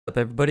Up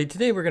everybody,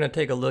 today we're going to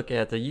take a look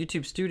at the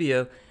YouTube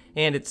Studio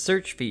and its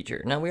search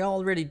feature. Now we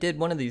already did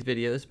one of these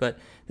videos, but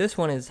this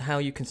one is how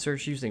you can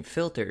search using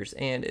filters,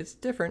 and it's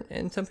different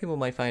and some people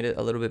might find it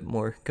a little bit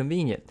more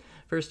convenient.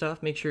 First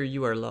off, make sure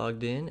you are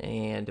logged in,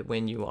 and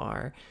when you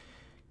are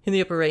in the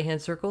upper right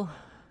hand circle,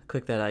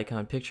 click that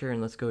icon picture and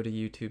let's go to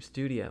YouTube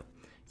Studio.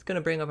 It's going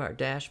to bring up our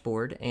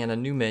dashboard and a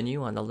new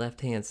menu on the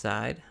left hand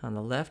side. On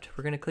the left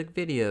we're going to click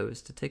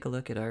videos to take a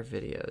look at our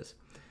videos.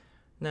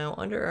 Now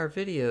under our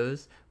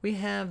videos, we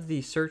have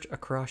the search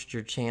across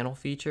your channel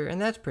feature,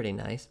 and that's pretty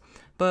nice.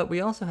 But we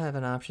also have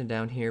an option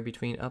down here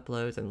between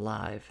uploads and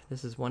live.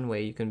 This is one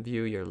way you can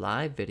view your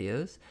live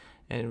videos,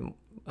 and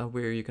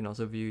where you can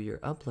also view your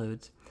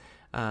uploads.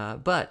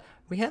 But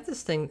we have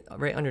this thing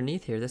right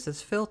underneath here that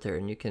says filter,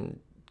 and you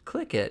can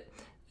click it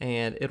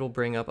and it'll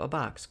bring up a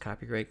box: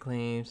 copyright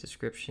claims,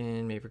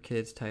 description, made for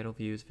kids, title,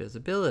 views,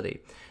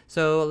 visibility.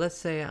 So let's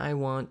say I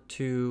want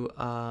to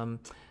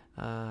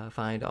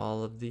find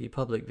all of the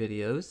public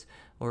videos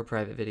or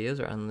private videos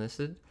or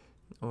unlisted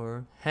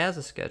or has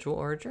a schedule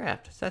or a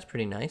draft. So that's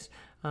pretty nice.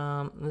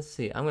 Let's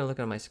see, I'm going to look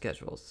at my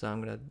schedules. So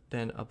I'm going to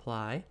then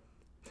apply,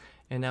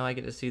 and now I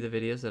get to see the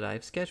videos that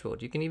I've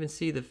scheduled. You can even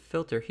see the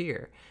filter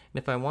here,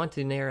 and if I want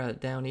to narrow it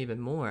down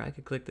even more, I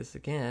could click this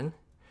again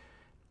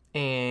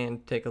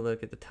and take a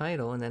look at the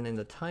title, and then in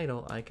the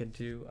title I could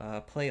do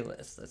a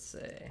playlist, let's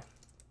say,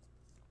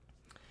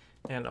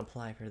 and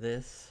apply for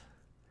this.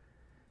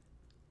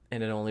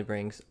 And it only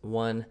brings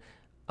one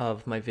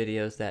of my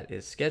videos that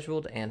is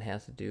scheduled and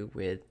has to do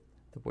with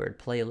the word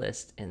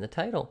playlist in the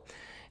title.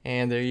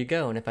 And there you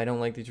go. And if I don't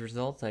like these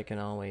results, I can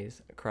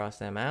always cross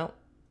them out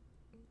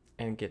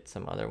and get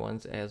some other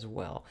ones as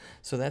well.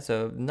 So that's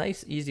a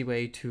nice, easy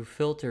way to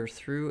filter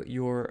through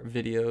your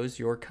videos,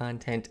 your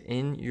content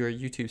in your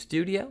YouTube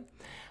Studio.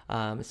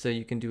 So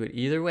you can do it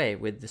either way,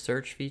 with the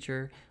search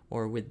feature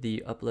or with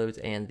the uploads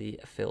and the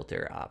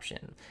filter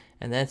option.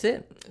 And that's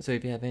it. So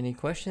if you have any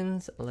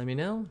questions, let me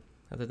know.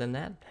 Other than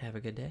that, have a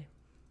good day.